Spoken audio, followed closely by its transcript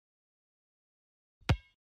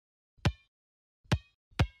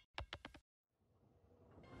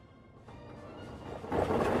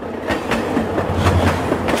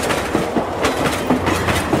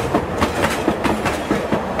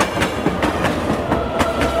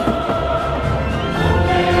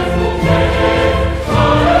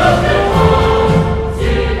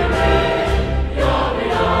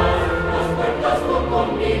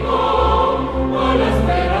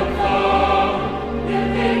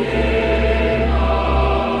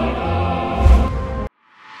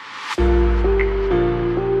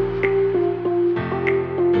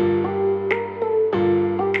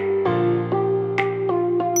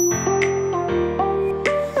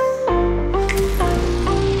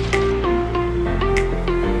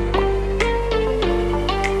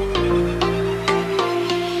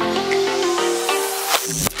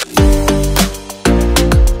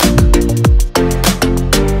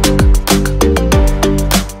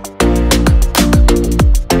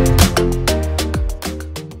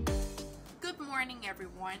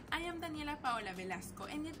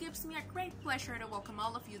great pleasure to welcome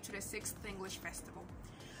all of you to the 6th English Festival.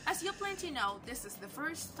 As you plenty know, this is the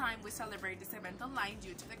first time we celebrate this event online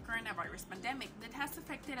due to the coronavirus pandemic that has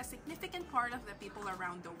affected a significant part of the people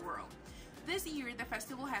around the world. This year, the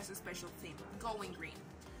festival has a special theme, Going Green.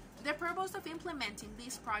 The purpose of implementing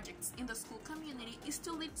these projects in the school community is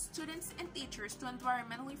to lead students and teachers to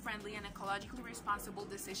environmentally friendly and ecologically responsible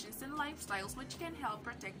decisions and lifestyles which can help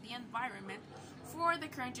protect the environment for the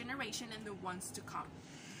current generation and the ones to come.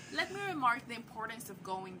 Let me remark the importance of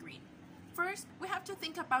going green. First, we have to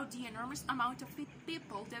think about the enormous amount of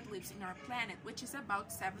people that lives in our planet, which is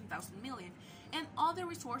about 7,000 million, and all the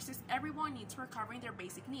resources everyone needs for covering their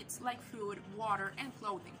basic needs, like food, water, and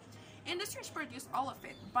clothing. Industries produce all of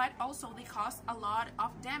it, but also they cause a lot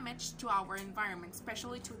of damage to our environment,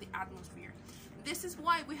 especially to the atmosphere. This is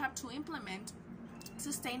why we have to implement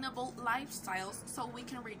sustainable lifestyles so we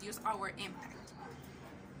can reduce our impact.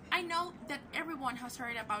 I know that everyone has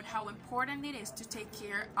heard about how important it is to take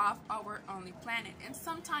care of our only planet, and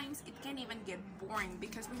sometimes it can even get boring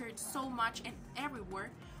because we hear it so much and everywhere.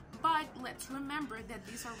 But let's remember that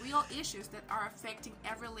these are real issues that are affecting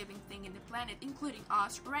every living thing in the planet, including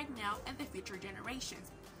us right now and the future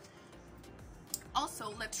generations.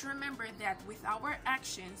 Also, let's remember that with our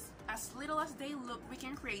actions, as little as they look, we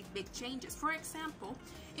can create big changes. For example,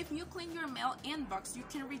 if you clean your mail inbox, you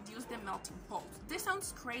can reduce the melting pot. This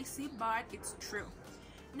sounds crazy, but it's true.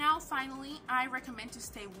 Now, finally, I recommend to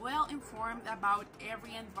stay well informed about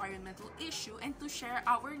every environmental issue and to share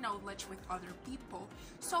our knowledge with other people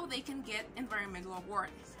so they can get environmental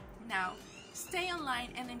awareness. Now, stay online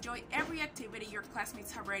and enjoy every activity your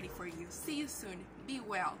classmates have ready for you. See you soon. Be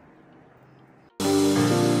well.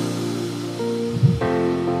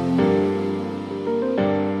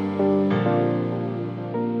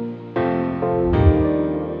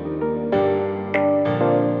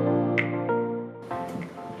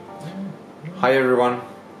 Hi everyone,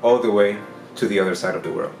 all the way to the other side of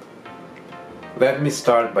the world. Let me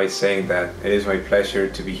start by saying that it is my pleasure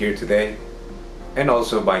to be here today, and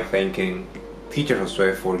also by thanking Teacher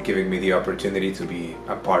Josue for giving me the opportunity to be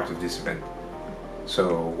a part of this event.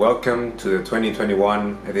 So welcome to the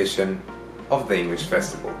 2021 edition of the English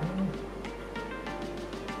Festival.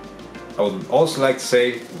 I would also like to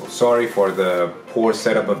say sorry for the poor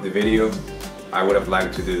setup of the video. I would have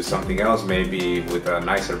liked to do something else, maybe with a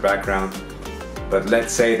nicer background. But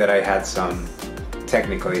let's say that I had some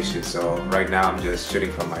technical issues, so right now I'm just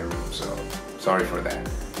shooting from my room, so sorry for that.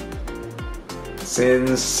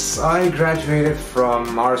 Since I graduated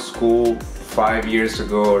from our school 5 years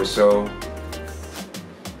ago or so,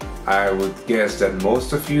 I would guess that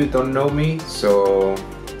most of you don't know me, so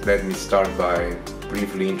let me start by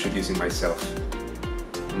briefly introducing myself.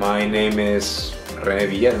 My name is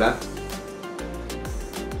René Villela.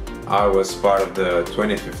 I was part of the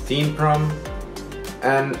 2015 prom,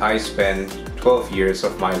 and I spent 12 years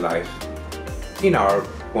of my life in our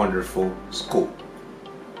wonderful school.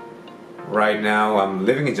 Right now I'm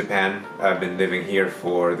living in Japan. I've been living here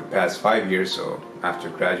for the past 5 years, so after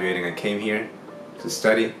graduating I came here to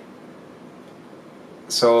study.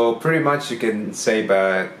 So pretty much you can say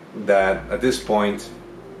that at this point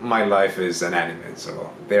my life is an anime, so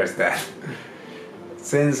there's that.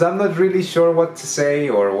 Since I'm not really sure what to say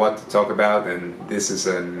or what to talk about, and this is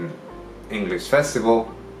an English festival,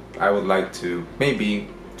 I would like to maybe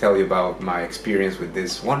tell you about my experience with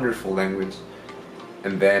this wonderful language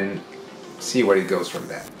and then see where it goes from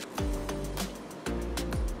there.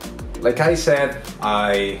 Like I said,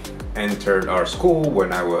 I entered our school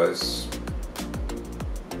when I was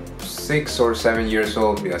 6 or 7 years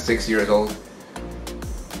old, 6 years old.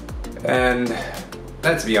 And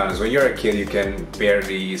let's be honest, when you're a kid you can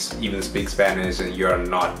barely even speak Spanish and you're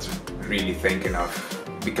not really thinking of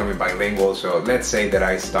becoming bilingual, so let's say that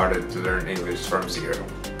I started to learn English from zero.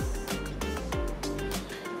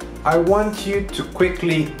 I want you to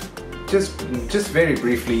quickly, just very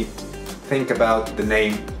briefly, think about the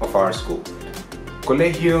name of our school.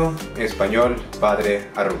 Colegio Español Padre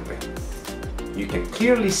Arrupe. You can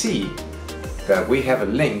clearly see that we have a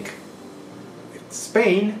link with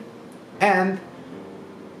Spain and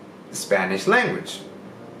the Spanish language.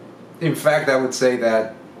 In fact, I would say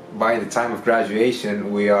that by the time of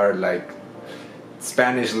graduation we are like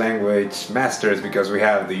Spanish language masters because we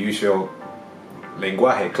have the usual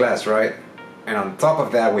lenguaje class, right? And on top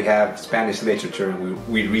of that we have Spanish literature and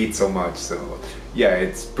we read so much, so yeah,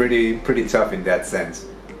 it's pretty tough in that sense.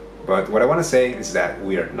 But what I want to say is that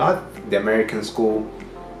we are not the American school,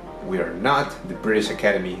 we are not the British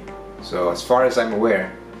Academy, so as far as I'm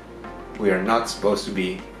aware we are not supposed to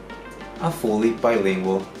be a fully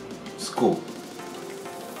bilingual school.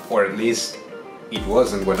 Or at least it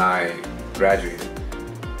wasn't when I graduated.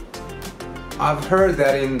 I've heard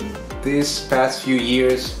that in these past few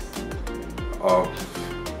years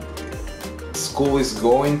school is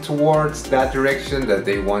going towards that direction, that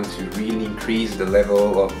they want to really increase the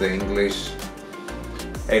level of the English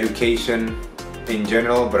education in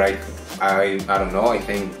general, but I don't know, I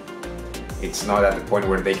think it's not at the point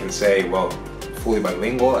where they can say, well, fully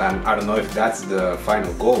bilingual, and I don't know if that's the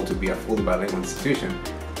final goal, to be a fully bilingual institution.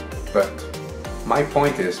 But my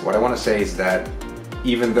point is, what I want to say is that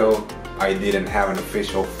even though I didn't have an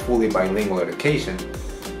official fully bilingual education,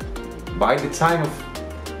 by the time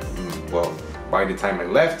I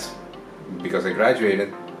left, because I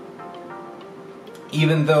graduated,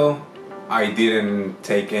 even though I didn't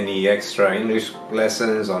take any extra English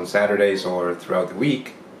lessons on Saturdays or throughout the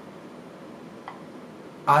week,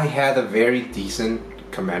 I had a very decent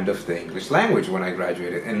command of the English language when I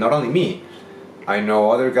graduated. And not only me, I know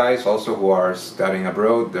other guys also who are studying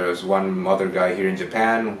abroad. There's one other guy here in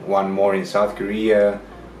Japan, one more in South Korea,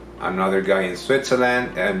 another guy in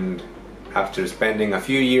Switzerland, and after spending a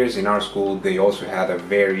few years in our school, they also had a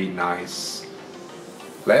very nice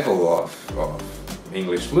level of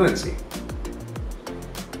English fluency.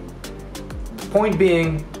 The point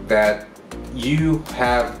being that you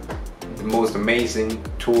have the most amazing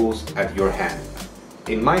tools at your hand.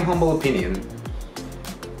 In my humble opinion,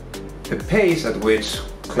 the pace at which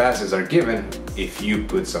classes are given, if you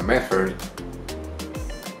put some effort,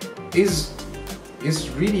 is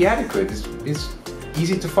really adequate. It's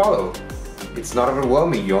easy to follow. It's not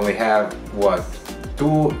overwhelming. You only have what,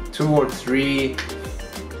 two or three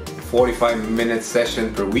 45-minute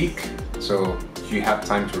sessions per week, so you have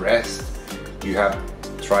time to rest. You have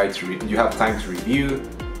time to review.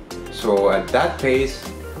 So at that pace,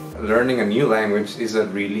 learning a new language is a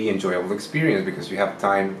really enjoyable experience because you have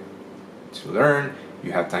time to learn,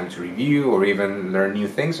 you have time to review, or even learn new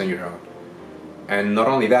things on your own. And not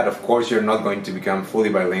only that, of course, you're not going to become fully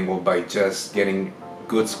bilingual by just getting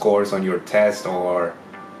good scores on your test or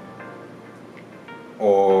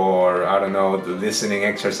I don't know, the listening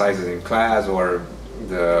exercises in class or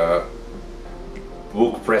the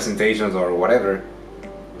book presentations or whatever.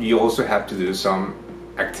 You also have to do some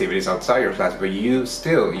activities outside your class, but you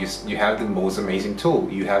have the most amazing tool.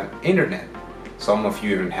 You have internet. Some of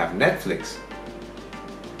you even have Netflix.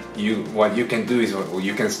 What you can do is,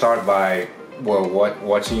 you can start by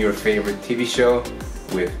watching your favorite TV show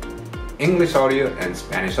with English audio and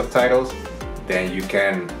Spanish subtitles. Then you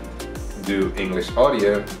can do English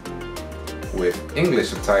audio with English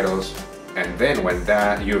subtitles, and then when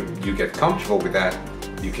you get comfortable with that,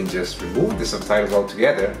 you can just remove the subtitles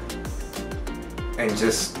altogether and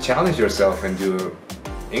just challenge yourself and do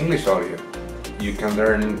English audio. You can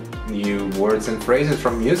learn new words and phrases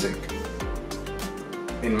from music.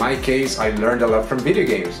 In my case, I learned a lot from video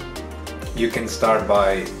games. You can start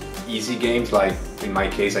by easy games, like in my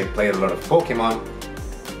case I played a lot of Pokemon,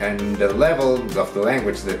 and the level of the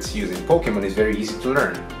language that's used in Pokemon is very easy to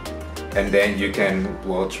learn. And then you can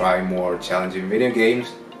try more challenging video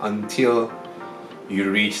games until you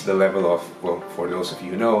reach the level of, for those of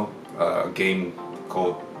you who know, a game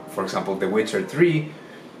called, for example, The Witcher 3,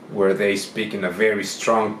 where they speak in a very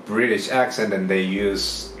strong British accent and they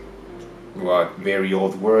use very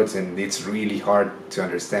old words, and it's really hard to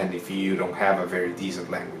understand if you don't have a very decent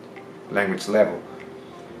language level.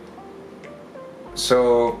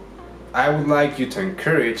 So I would like you to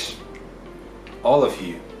encourage all of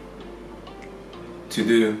you to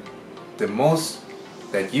do the most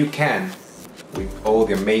that you can with all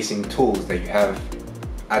the amazing tools that you have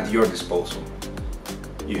at your disposal.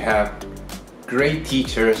 You have great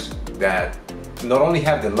teachers that not only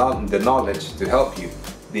have the knowledge to help you,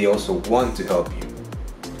 they also want to help you.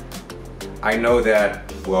 I know that,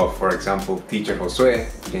 for example, teacher Josue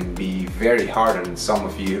can be very hard on some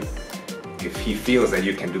of you if he feels that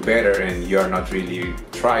you can do better and you're not really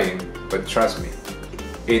trying, but trust me,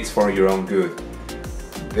 it's for your own good.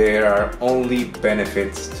 There are only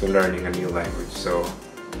benefits to learning a new language, so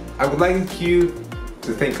I would like you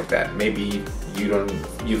to think of that. Maybe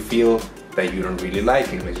you feel that you don't really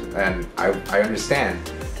like English, and I understand.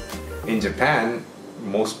 In Japan,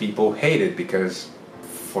 most people hate it because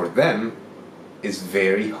for them it's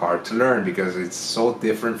very hard to learn because it's so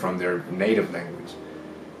different from their native language.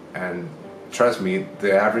 And trust me,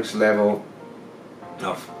 the average level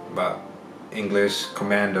of English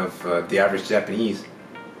command of the average Japanese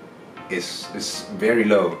is very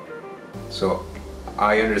low. So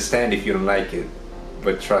I understand if you don't like it,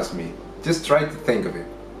 but trust me, just try to think of it.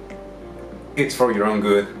 It's for your own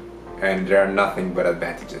good, and there are nothing but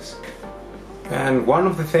advantages. And one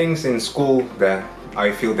of the things in school that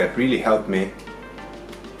I feel that really helped me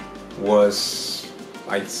was,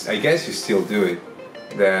 I guess you still do it,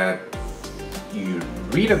 that you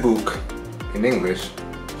read a book in English,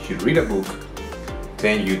 you read a book,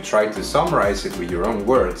 then you try to summarize it with your own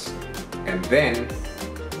words, and then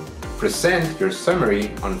present your summary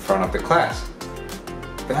in front of the class.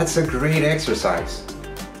 That's a great exercise.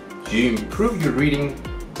 You improve your reading,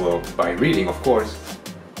 well, by reading of course.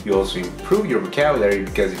 You also improve your vocabulary,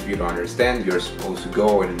 because if you don't understand, you're supposed to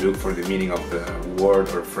go and look for the meaning of the word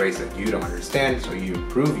or phrase that you don't understand. So you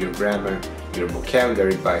improve your grammar, your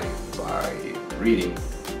vocabulary by reading.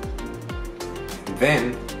 And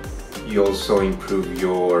then you also improve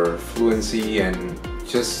your fluency and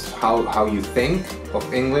just how you think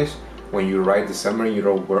of English when you write the summary in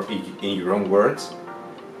your own words.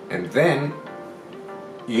 And then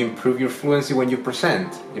you improve your fluency when you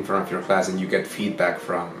present in front of your class and you get feedback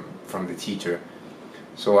from the teacher.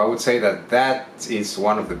 So I would say that is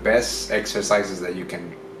one of the best exercises that you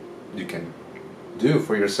can do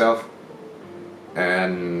for yourself.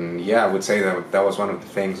 And yeah, I would say that was one of the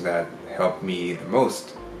things that helped me the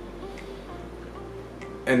most.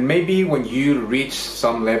 And maybe when you reach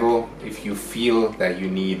some level, if you feel that you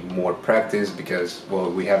need more practice, because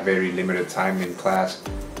well, we have very limited time in class.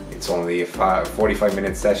 It's only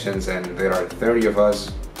 45-minute sessions and there are 30 of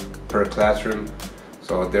us per classroom,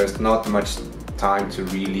 so there's not much time to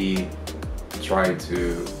really try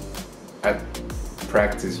to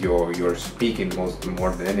practice your speaking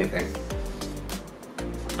more than anything.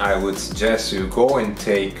 I would suggest you go and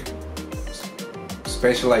take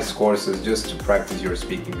specialized courses just to practice your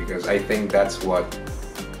speaking, because I think that's what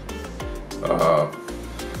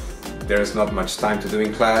there's not much time to do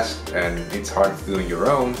in class, and it's hard to do on your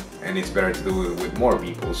own, and it's better to do it with more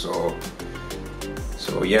people. So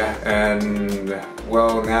yeah, and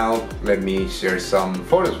well, now let me share some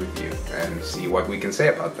photos with you and see what we can say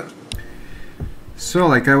about them. So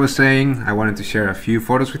like I was saying, I wanted to share a few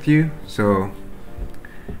photos with you. So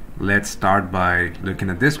let's start by looking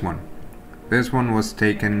at this one. This one was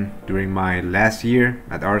taken during my last year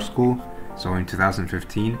at our school, so in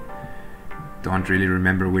 2015. Don't really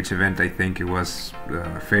remember which event. I think it was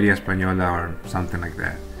Feria Española or something like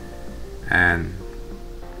that. And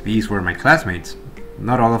these were my classmates.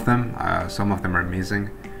 Not all of them, some of them are missing.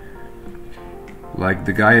 Like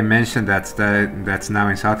the guy I mentioned that's now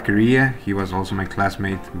in South Korea, he was also my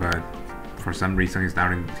classmate, but for some reason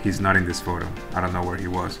he's not in this photo. I don't know where he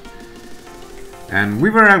was. And we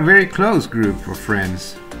were a very close group of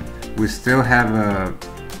friends. We still have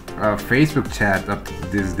a Facebook chat up to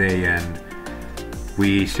this day, and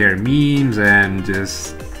we share memes and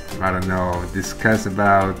just, I don't know, discuss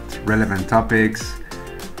about relevant topics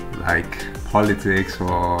like politics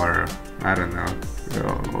or I don't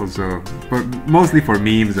know, also, but mostly for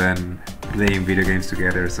memes and playing video games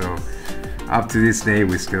together. So up to this day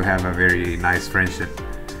we still have a very nice friendship.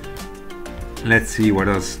 Let's see, what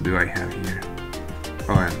else do I have here?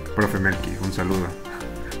 Oh, and Profe Melky, un saludo.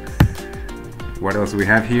 What else do we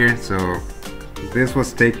have here? So this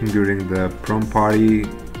was taken during the prom party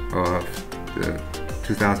of the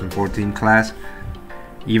 2014 class,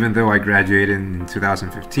 even though I graduated in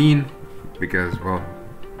 2015, because well,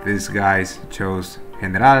 these guys chose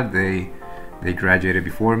General. They graduated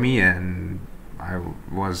before me, and I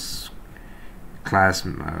was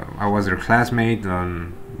their classmate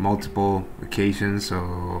on multiple occasions,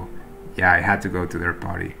 so yeah, I had to go to their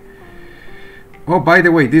party. Oh, by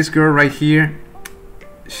the way, this girl right here,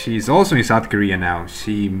 she's also in South Korea now.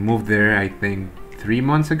 She moved there, I think, 3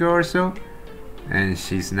 months ago or so, and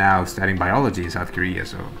she's now studying biology in South Korea.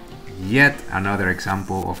 So yet another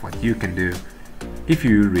example of what you can do if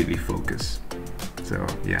you really focus. So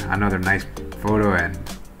yeah, another nice photo and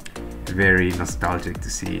very nostalgic to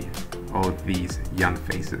see all these young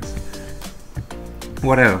faces.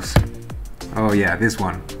 What else? Oh yeah, this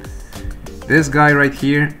one. This guy right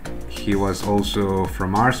here, he was also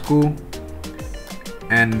from our school,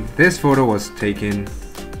 and this photo was taken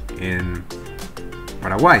in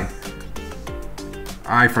Paraguay.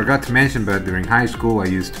 I forgot to mention, but during high school I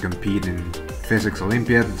used to compete in physics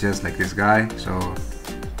Olympiad just like this guy, so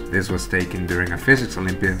this was taken during a physics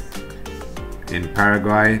Olympiad in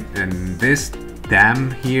Paraguay. And this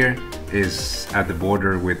dam here is at the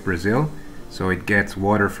border with Brazil, so it gets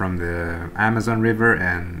water from the Amazon River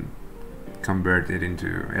and convert it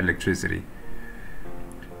into electricity.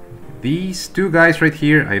 These two guys right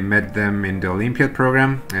here, I met them in the Olympiad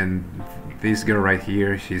program, and this girl right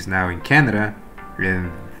here, she's now in Canada,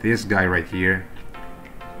 and this guy right here,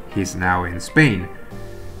 he's now in Spain.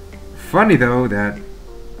 Funny though that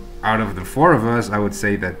out of the four of us, I would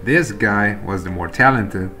say that this guy was the more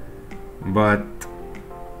talented, but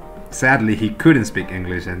sadly he couldn't speak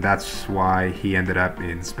English, and that's why he ended up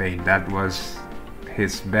in Spain. That was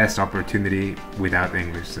his best opportunity without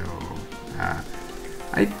English. So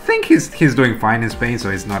I think he's doing fine in Spain, so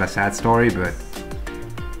it's not a sad story, but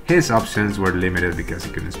his options were limited because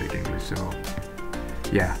he couldn't speak English. So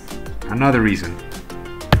yeah, another reason.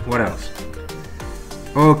 What else?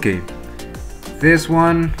 Okay, this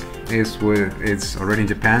one it's already in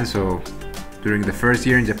Japan. So during the first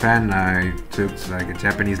year in Japan, I took like a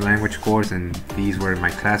Japanese language course, and these were my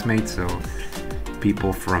classmates. So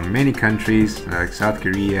people from many countries like South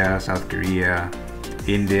Korea,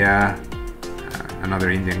 India,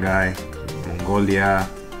 another Indian guy, Mongolia,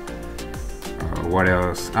 what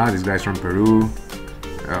else? These guys from Peru,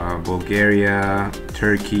 Bulgaria,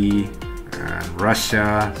 Turkey,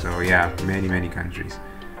 Russia. So yeah, many countries.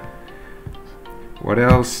 What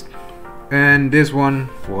else? And this one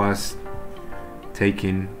was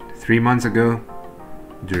taken 3 months ago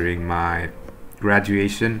during my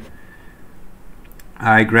graduation.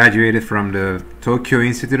 I graduated from the Tokyo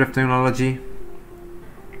Institute of Technology.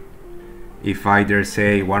 If I dare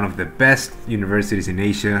say, one of the best universities in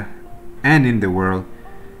Asia and in the world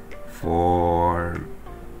for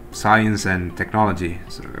science and technology.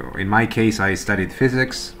 So in my case, I studied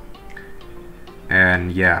physics,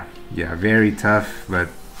 and yeah, very tough but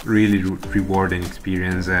really rewarding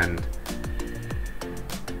experience. And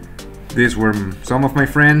these were some of my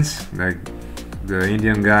friends, like the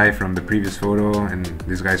Indian guy from the previous photo and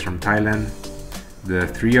these guys from Thailand. The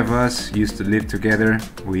three of us used to live together.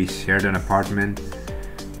 We shared an apartment,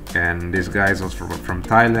 and this guy is also from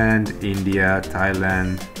Thailand, India,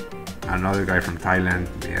 Thailand, another guy from Thailand.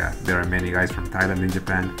 Yeah, there are many guys from Thailand in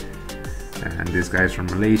Japan. And this guy is from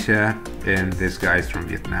Malaysia, and this guy is from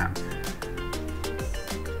Vietnam.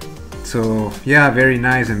 So yeah, very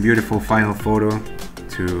nice and beautiful final photo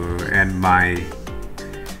to end my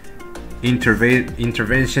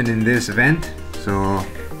intervention in this event. So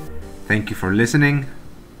thank you for listening,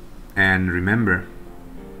 and remember,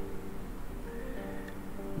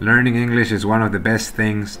 learning English is one of the best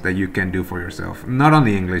things that you can do for yourself. Not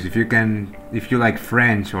only English, if you like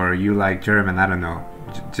French or you like German, I don't know,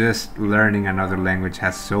 just learning another language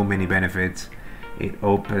has so many benefits. It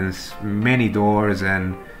opens many doors,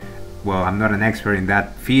 and well, I'm not an expert in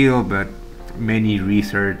that field, but many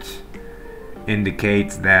research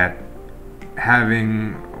indicates that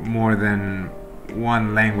having more than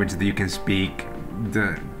one language that you can speak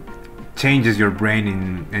changes your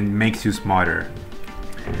brain and makes you smarter,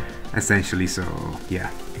 essentially. So yeah,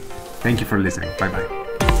 thank you for listening. Bye bye.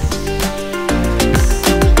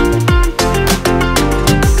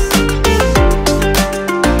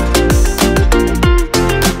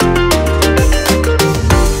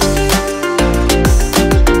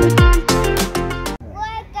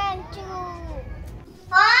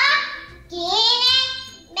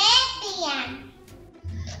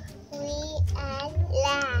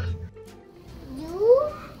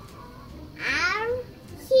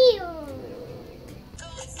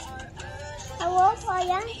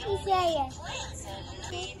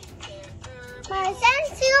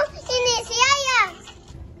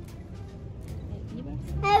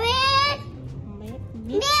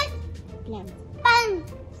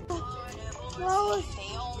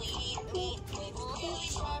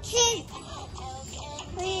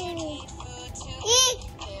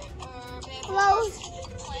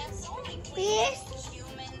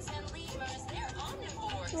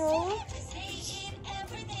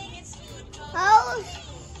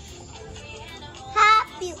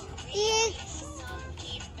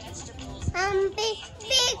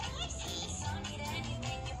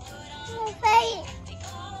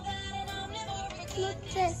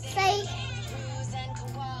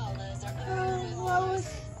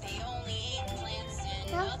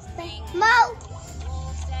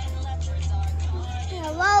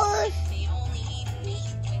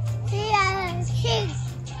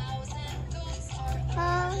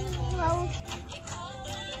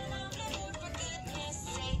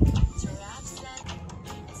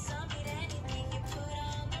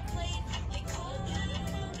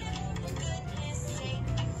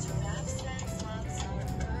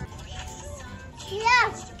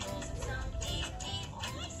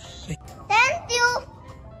 Thank you.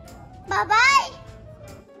 Bye bye.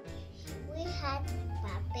 We had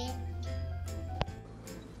puppet.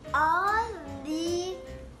 All the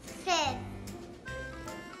head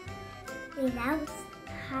without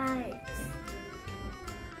hearts.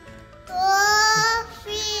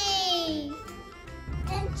 Coffee.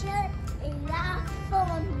 Enter in the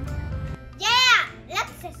phone. Yeah,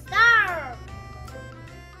 let's start.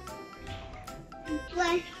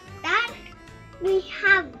 With that, we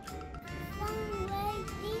have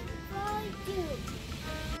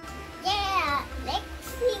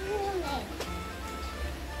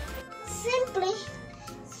simply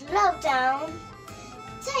slow down,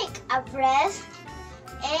 take a breath,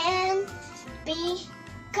 and be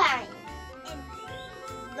kind. And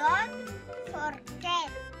don't forget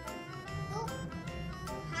to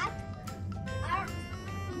have art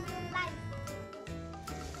in your life.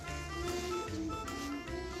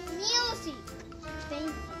 Music. Thank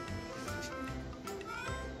you.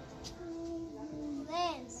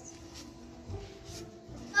 Dance.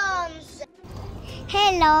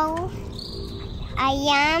 Hello, I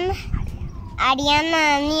am Ariana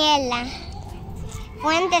Daniela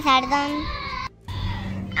Fuentes Ardón.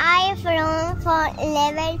 I from for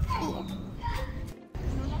level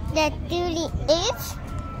 3. The theory is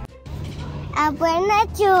a buena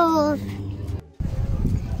chus.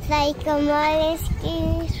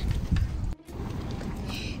 Psychomolecular.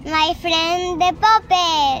 My friend the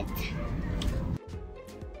puppet.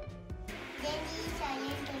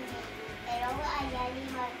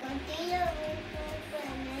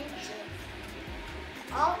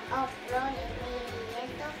 All of flores,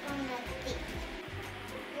 movimientos con las TIC.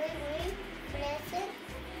 Muy present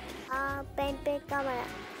a Pepe Cámara.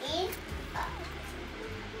 Y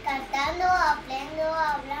cantando, aprendo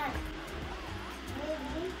a hablar.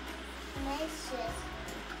 Muy meses.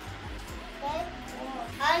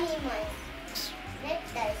 Animals,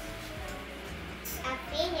 reptiles,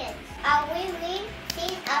 opinions. We will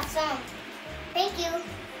sing a song. Thank you.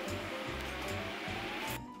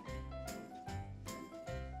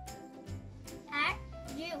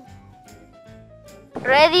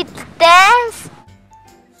 Ready to dance?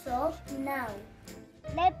 So now,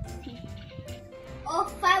 let's see. Oh,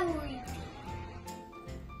 favorite.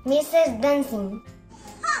 Mrs. Dancing.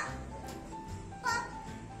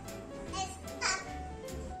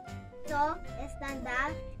 So stand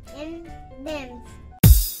up and dance.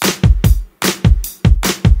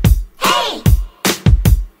 Hey!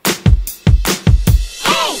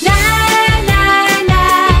 Hey! Na na na,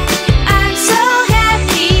 I'm so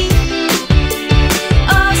happy,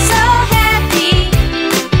 oh so happy.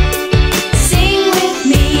 Sing with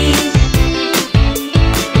me.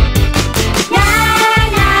 Na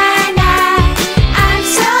na na, I'm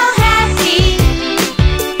so happy,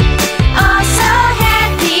 oh so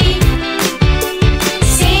happy.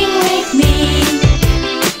 Sing with me.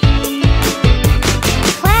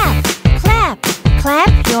 Clap, clap,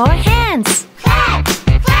 clap your hands. Clap,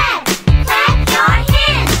 clap, clap your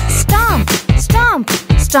hands. Stomp, stomp,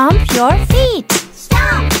 stomp your feet.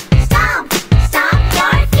 Stomp, stomp, stomp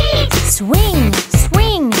your feet. Swing,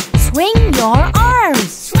 swing, swing your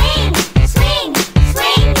arms. Swing, swing,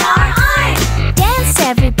 swing your arms. Dance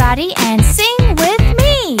everybody and sing with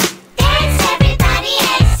me. Dance everybody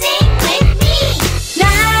and sing with me.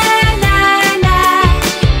 Na na na,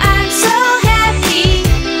 I'm so happy,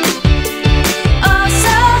 oh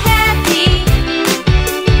so happy.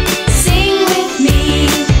 Sing with me.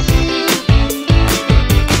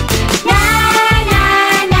 Na na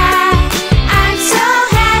na, I'm so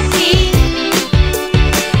happy,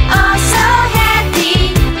 oh so happy.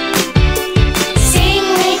 Sing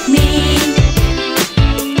with me.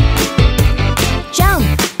 Jump,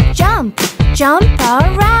 jump, jump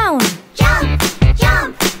around. Jump,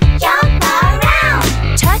 jump, jump around.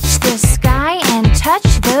 Touch the sky and touch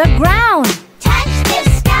the ground. Touch the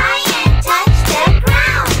sky and touch the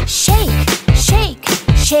ground. Shake, shake,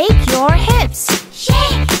 shake your hips.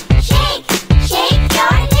 Shake, shake, shake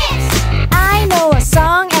your hips. I know a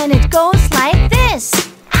song and it goes like this.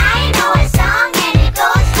 I know a song and it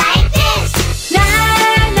goes like this. Na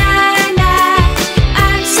na na,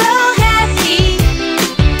 I'm so happy,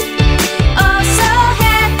 oh so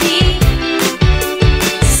happy.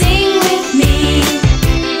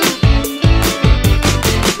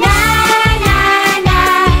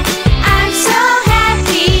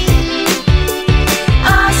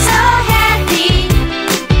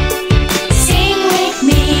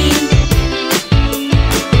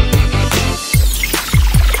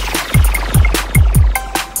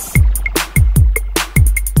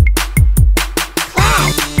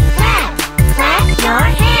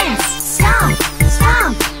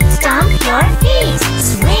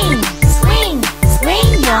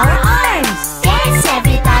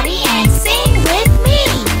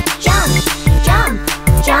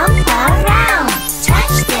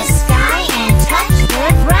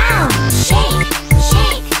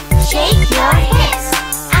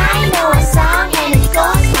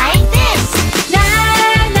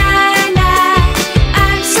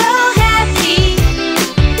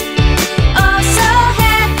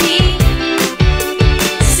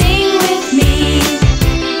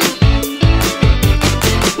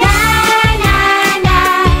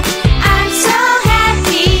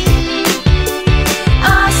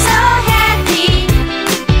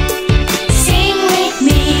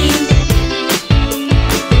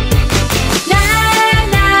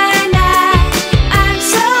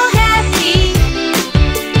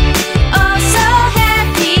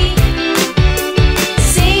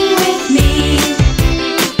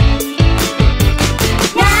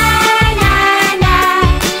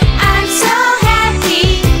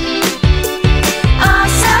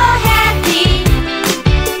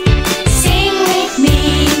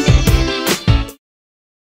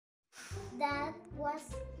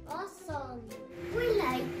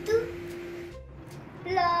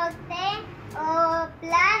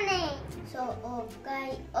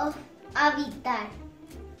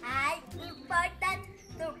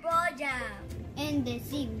 and the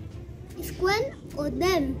sing. Squint or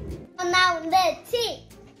them. Now let's see.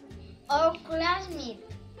 Our classmate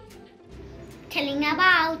telling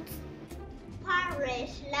about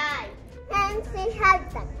parish life and see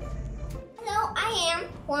hashtag. Hello, I am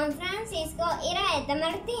Juan Francisco Iraeta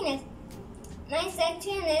Martinez. My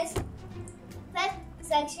section is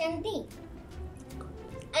section D.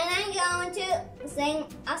 And I'm going to sing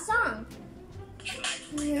a song.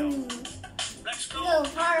 Go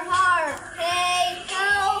har har, hey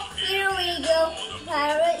ho, here we go.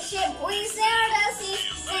 Pirate ship, we sail the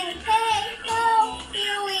seas, and hey ho,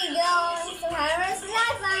 here we go. It's the pirate's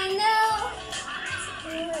life, I know.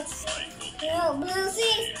 Go blue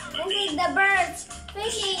seas, and feed the birds,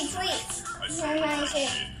 fishy treats. Turn my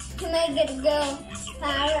ship to make it go.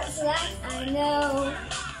 Pirate's life, I know.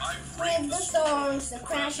 With the storms, the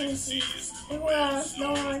crashing seas, the world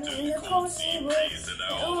storm, and the cold sea breeze.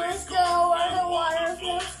 Let's go where the water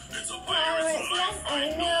flows. Pirate's life, I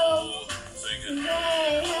know.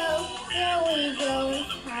 Hey ho, here we go.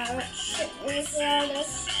 Pirate ship, we sail the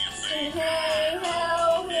seas. Hey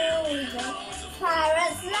ho, here we go.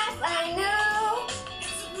 Pirate's life, I know.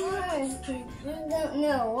 I don't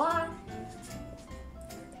know why.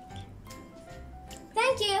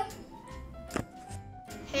 Thank you.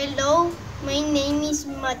 Hello, my name is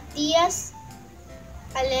Matías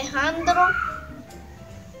Alejandro,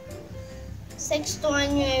 sexto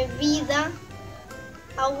año de vida.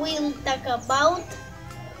 I will talk about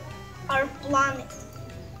our planet.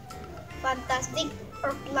 Fantastic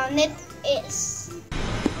our planet is.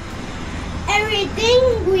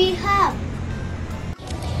 Everything we have.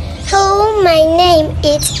 Hello, my name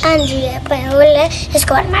is Andrea Paola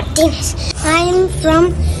Escobar Martinez. I'm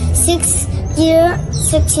from 6th year,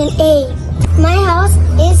 section A. My house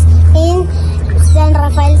is in San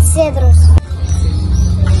Rafael Cedros.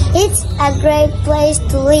 It's a great place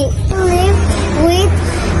to live. I live with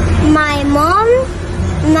my mom,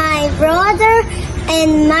 my brother,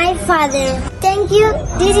 and my father. Thank you.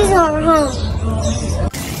 This is our home.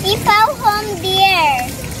 We found home there.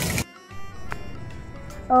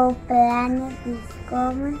 Our planet is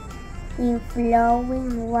covered in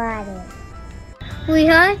flowing water. We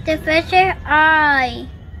have the feature eye.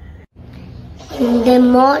 The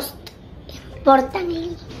most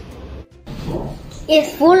importantly,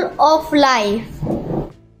 It's full of life.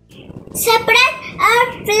 separate our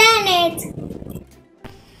planet.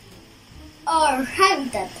 Our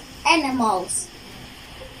habitat, animals,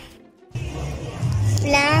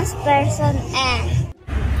 plants, person, and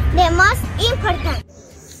the most important,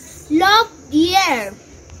 love the earth.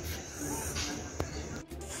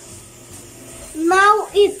 Now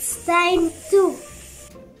it's time to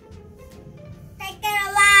take care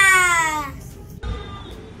of us.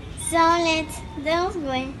 So let's do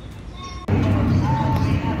it.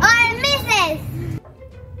 Our misses,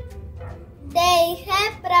 they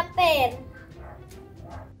have prepared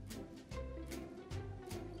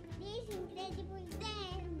this incredible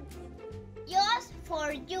dance just for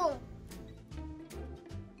you.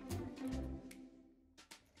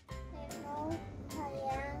 Hello, I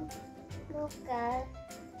am Lucas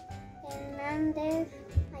Hernandez.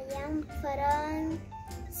 I am from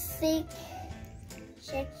 6th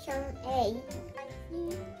section A. I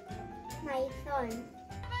see my son.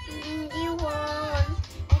 In the world,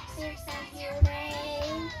 exercise your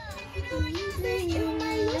brain.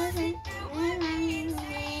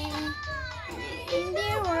 In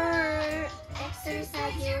the world,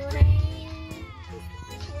 exercise your brain.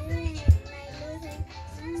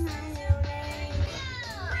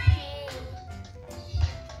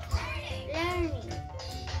 Learning,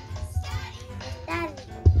 study,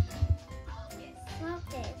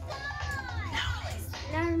 focus,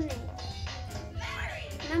 learning,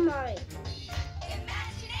 memory,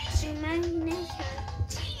 imagination,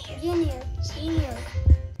 genius.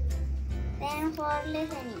 Thanks for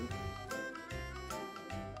listening.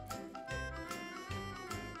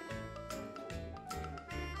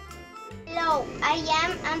 Hello, I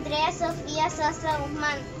am Andrea Sofia Sosa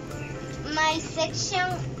Guzman. My section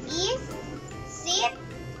is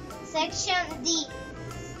section D.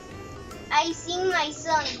 I sing my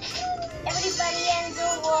song. Everybody in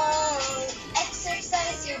the world,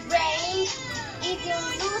 exercise your brain. If you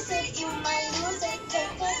lose it, you might lose it.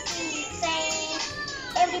 Take it easy.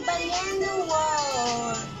 Everybody in the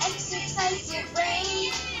world, exercise your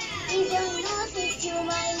brain. If you lose it, you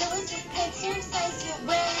might lose it. Exercise your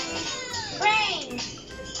brain. Brain.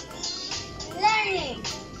 Learning.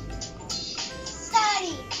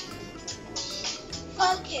 Study.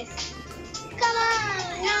 Focus. Come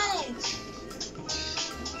on, knowledge.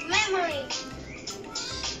 Memory.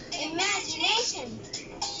 Imagination.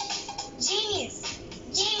 Genius.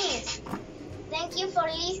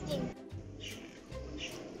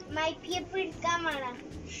 Hay pie per cámara.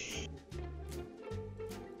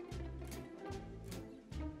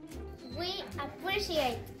 We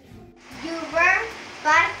appreciate you were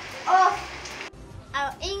part of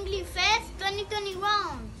our English Fest 2021.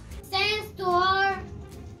 Thanks to our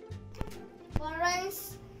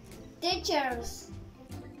parents, teachers,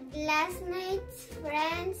 classmates,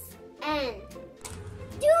 friends, and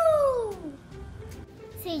you.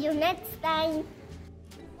 See you next time.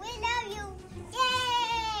 We love you.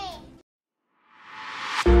 Yay!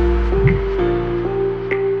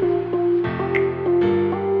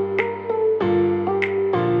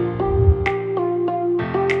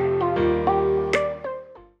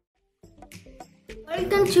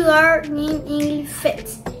 Welcome to our new English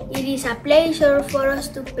Fest. It is a pleasure for us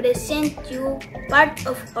to present you part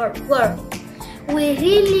of our work. We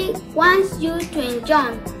really want you to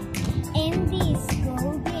enjoy. In this Go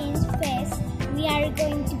Greens Fest, we are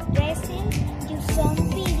going to present you some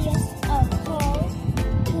videos of how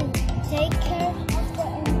to take care of the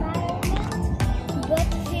environment. But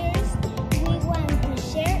first, we want to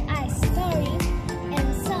share a story and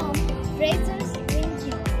some phrases with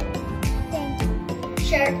you. Thank you.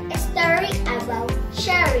 Share a story about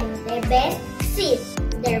sharing the best seed.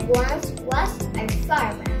 There once was a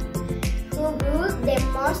farmer who grew the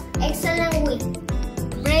most excellent wheat.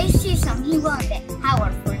 Every season he won the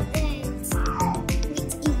award for days,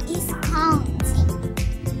 which in his county.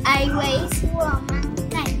 I raised woman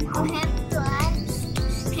time to help to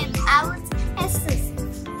him out Jesus.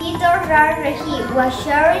 Peter Rare he was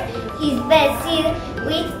sharing his best seed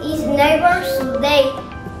with his neighbors today.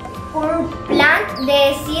 For plant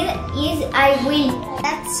the seed is I will.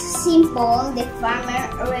 That's simple. The farmer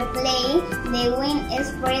replaying the wind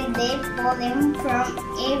spread the pollen from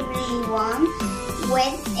everyone,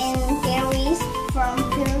 wet and carries from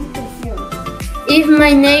field to field. If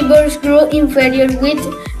my neighbors grew inferior wheat,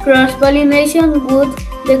 cross-pollination would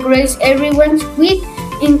degrade everyone's wheat,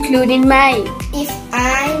 including mine. If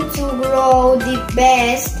I'm to grow the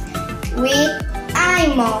best wheat, I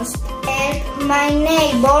must help my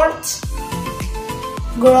neighbors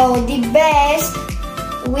grow the best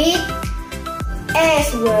wheat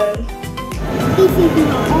as well. This is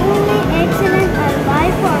not only excellent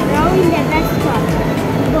advice for growing the best crop,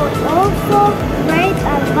 but also great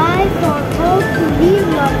advice for how to live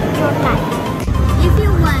your life. If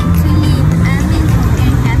you want to live a meaningful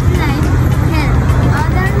and happy life, help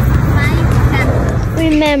others find happiness.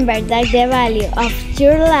 Remember that the value of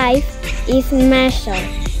your life is measured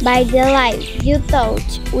by the life you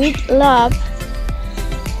touch with love,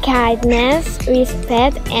 kindness,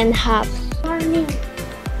 respect, and hope. Warning: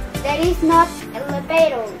 there is not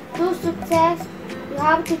elevator to success. You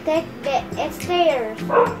have to take the stairs.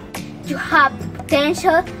 You have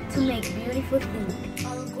potential to make beautiful things.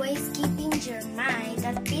 Always keep in your mind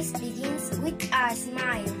that peace begins with a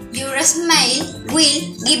smile. Your smile will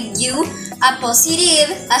give you a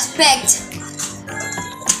positive aspect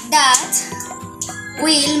that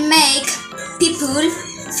will make people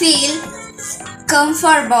feel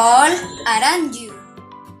comfortable around you.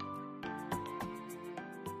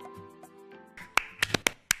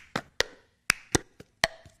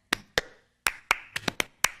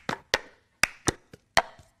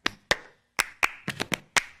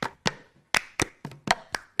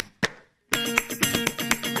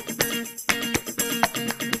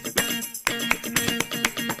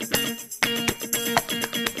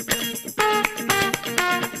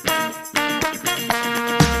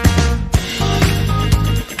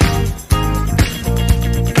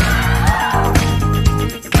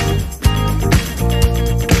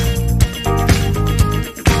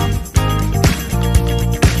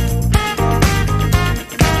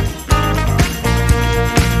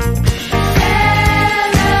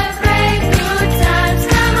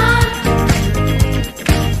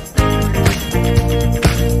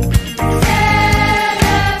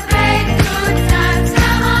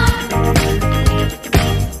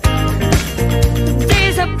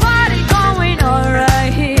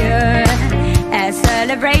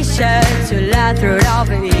 To laugh throughout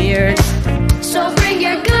the years. So bring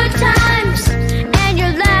your good times and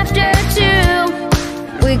your laughter too.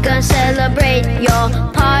 We can celebrate your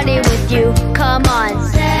party with you. Come on.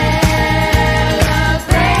 Celebration.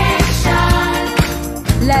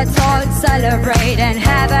 Let's all celebrate and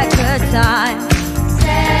have a good time.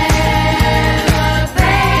 Celebration.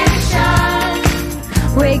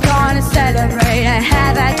 We're gonna celebrate and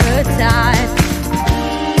have a good time.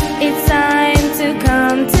 It's time to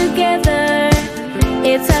come together.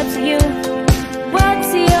 It's up to you.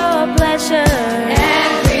 What's your pleasure?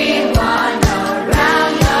 Everyone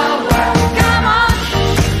around the world, come on.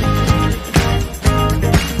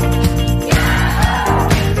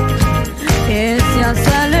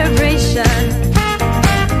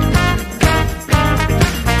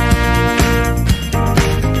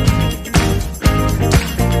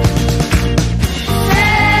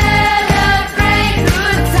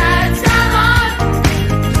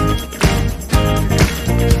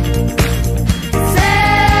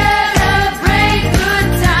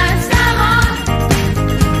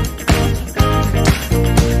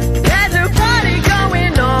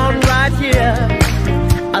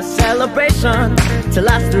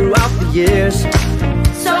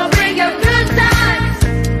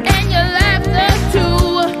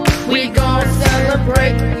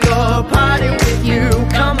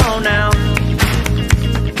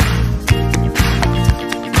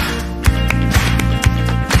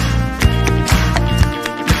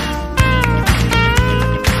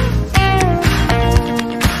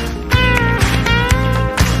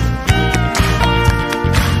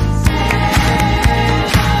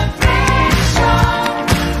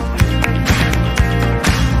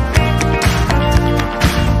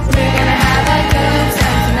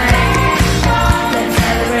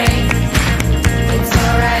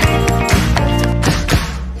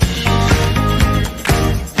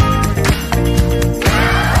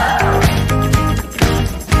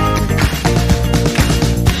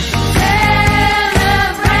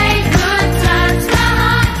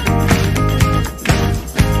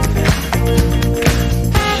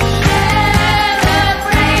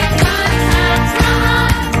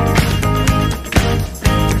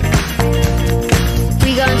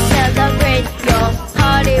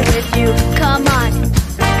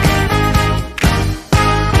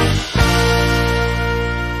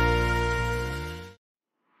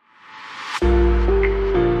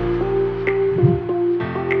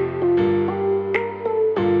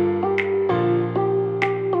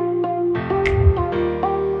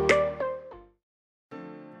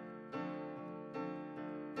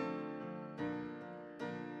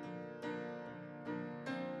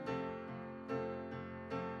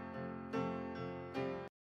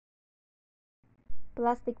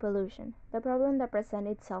 Plastic pollution. The problem that presents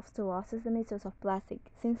itself to us is the misuse of plastic,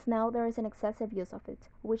 since now there is an excessive use of it,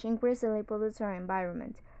 which increasingly pollutes our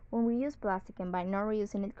environment. When we use plastic and by not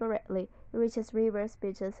reusing it correctly, it reaches rivers,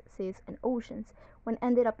 beaches, seas, and oceans. When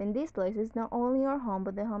ended up in these places, not only our home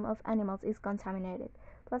but the home of animals is contaminated.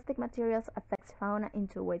 Plastic materials affect fauna in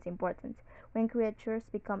two ways important: when creatures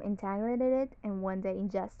become entangled in it and when they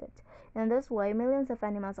ingest it. In this way, millions of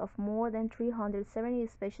animals of more than 370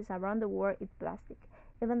 species around the world eat plastic,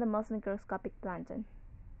 even the most microscopic plankton.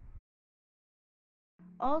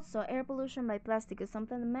 Also, air pollution by plastic is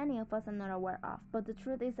something that many of us are not aware of, but the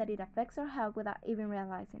truth is that it affects our health without even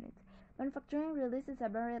realizing it. Manufacturing releases a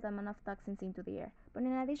varied amount of toxins into the air, but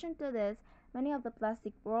in addition to this, many of the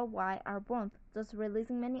plastics worldwide are burned, thus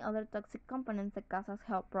releasing many other toxic components that cause us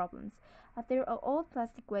health problems. After all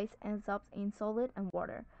plastic waste ends up in solid and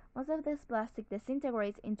water. Most of this plastic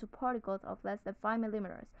disintegrates into particles of less than 5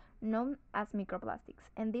 millimeters, known as microplastics,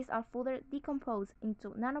 and these are further decomposed into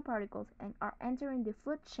nanoparticles and are entering the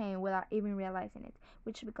food chain without even realizing it,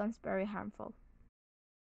 which becomes very harmful.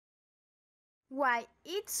 Why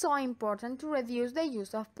it's so important to reduce the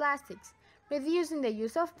use of plastics. Reducing the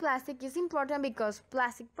use of plastic is important because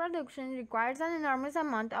plastic production requires an enormous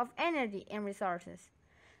amount of energy and resources.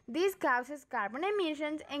 This causes carbon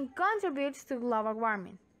emissions and contributes to global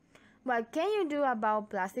warming. What can you do about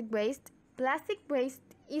plastic waste? Plastic waste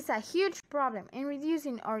is a huge problem, and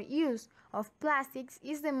reducing our use of plastics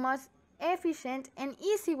is the most efficient and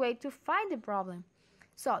easy way to fight the problem.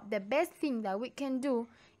 So, the best thing that we can do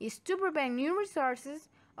is to prevent new resources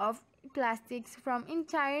of plastics from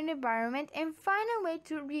entering the environment and find a way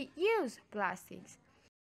to reuse plastics.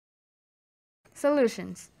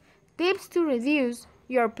 Solutions. Tips to reduce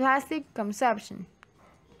your plastic consumption.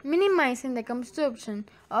 Minimizing the consumption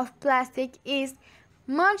of plastic is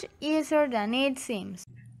much easier than it seems.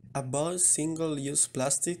 About single-use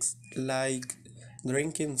plastics like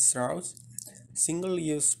drinking straws,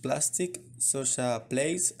 single-use plastic such as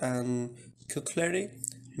plates and cutlery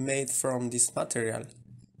made from this material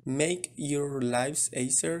make your lives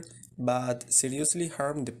easier but seriously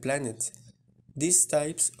harm the planet. These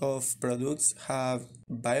types of products have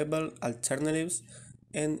viable alternatives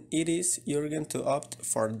and it is urgent to opt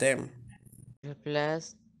for them.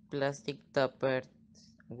 Replace plastic toppers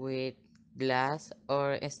with glass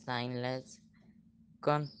or stainless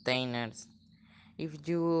containers. If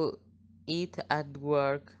you eat at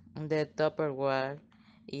work, the Tupperware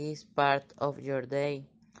is part of your day.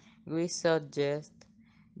 We suggest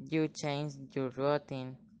you change your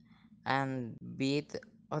routine and bet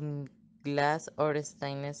on glass or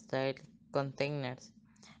stainless steel containers.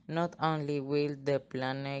 Not only will the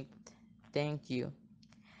planet thank you,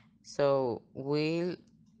 so will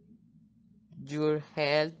your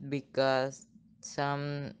health because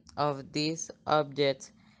some of these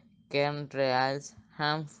objects can release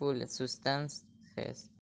harmful substances.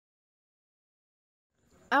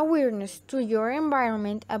 Awareness to your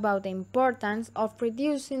environment about the importance of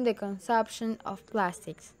reducing the consumption of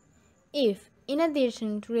plastics. If, in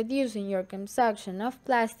addition to reducing your consumption of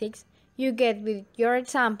plastics, you get with your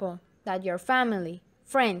example that your family,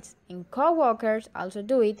 friends, and co-workers also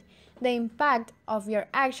do it, the impact of your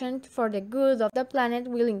actions for the good of the planet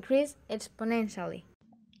will increase exponentially.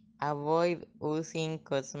 Avoid using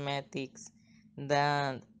cosmetics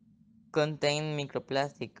that contain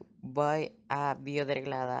microplastic. Buy a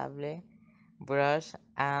biodegradable brush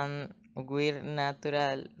and wear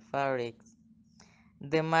natural fabrics.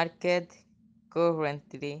 The market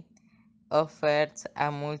currently offers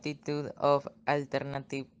a multitude of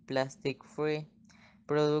alternative plastic-free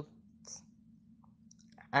products,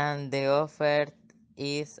 and the offer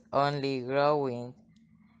is only growing,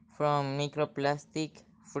 from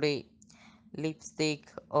microplastic-free lipstick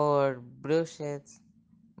or brushes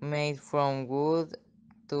made from wood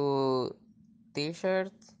to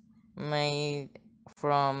t-shirts made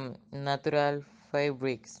from natural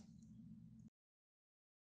fabrics.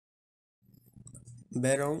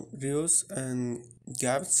 Better reuse and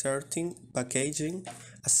give certain packaging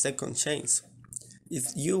a second chance. If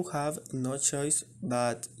you have no choice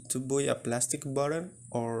but to buy a plastic bottle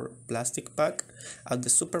or plastic pack at the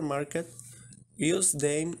supermarket, use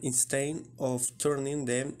them instead of turning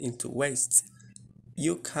them into waste.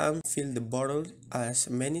 You can fill the bottle as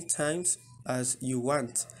many times as you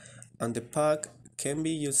want, and the pack can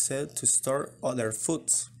be used to store other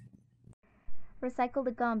foods. Recycle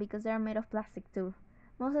the gum because they are made of plastic too.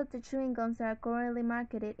 Most of the chewing gums that are currently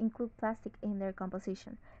marketed include plastic in their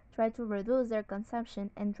composition. Try to reduce their consumption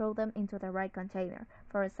and throw them into the right container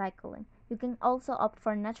for recycling. You can also opt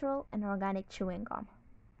for natural and organic chewing gum.